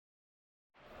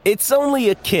It's only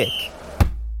a kick,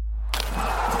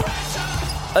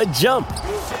 a jump,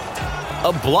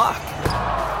 a block.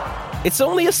 It's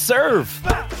only a serve.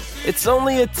 It's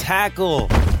only a tackle,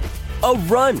 a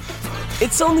run.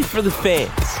 It's only for the fans.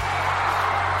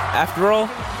 After all,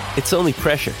 it's only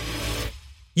pressure.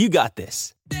 You got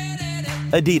this.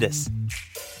 Adidas.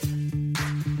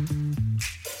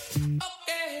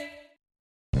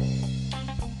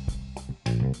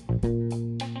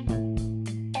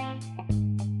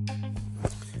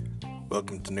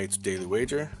 Welcome to Nate's Daily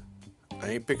Wager.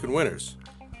 I ain't picking winners,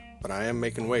 but I am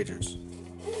making wagers.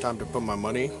 Time to put my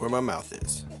money where my mouth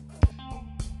is.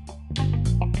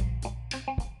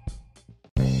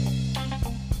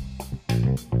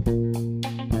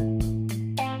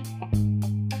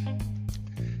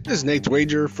 This is Nate's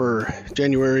Wager for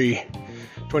January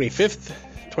 25th,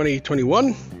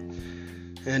 2021.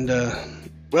 And,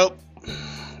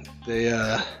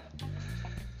 the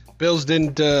Bills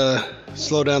didn't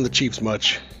slow down the Chiefs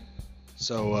much.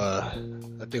 So,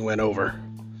 that thing went over.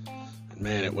 And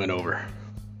man, it went over.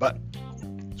 But,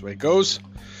 that's the way it goes.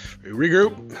 We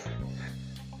regroup.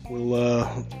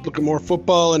 We'll look at more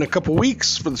football in a couple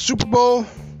weeks for the Super Bowl.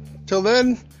 Till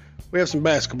then, we have some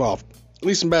basketball. At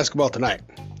least some basketball tonight.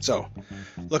 So,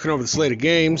 looking over the slate of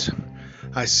games,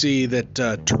 I see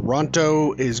that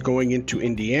Toronto is going into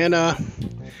Indiana,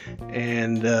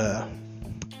 and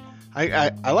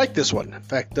I like this one. In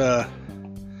fact, I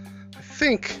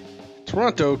think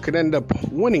Toronto could end up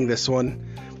winning this one,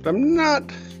 but I'm not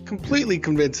completely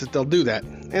convinced that they'll do that.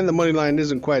 And the money line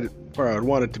isn't quite where I would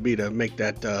want it to be to make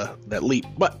that leap.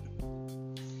 But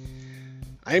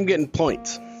I am getting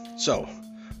points, so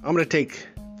I'm going to take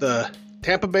the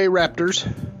Tampa Bay Raptors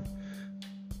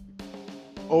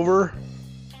over,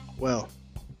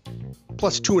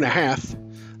 plus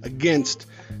 2.5 against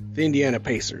the Indiana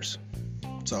Pacers.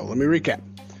 So let me recap.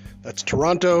 That's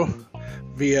Toronto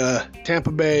via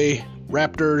Tampa Bay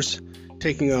Raptors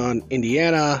taking on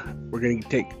Indiana. We're going to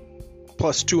take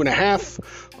plus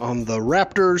 2.5 on the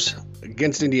Raptors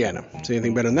against Indiana. See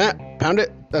anything better than that? Pound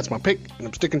it. That's my pick, and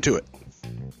I'm sticking to it.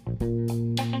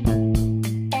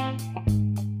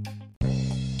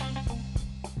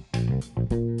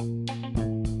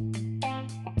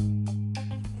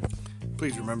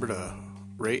 Please remember to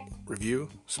rate, review,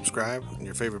 subscribe in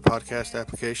your favorite podcast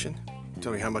application.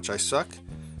 Tell me how much I suck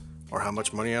or how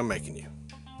much money I'm making you.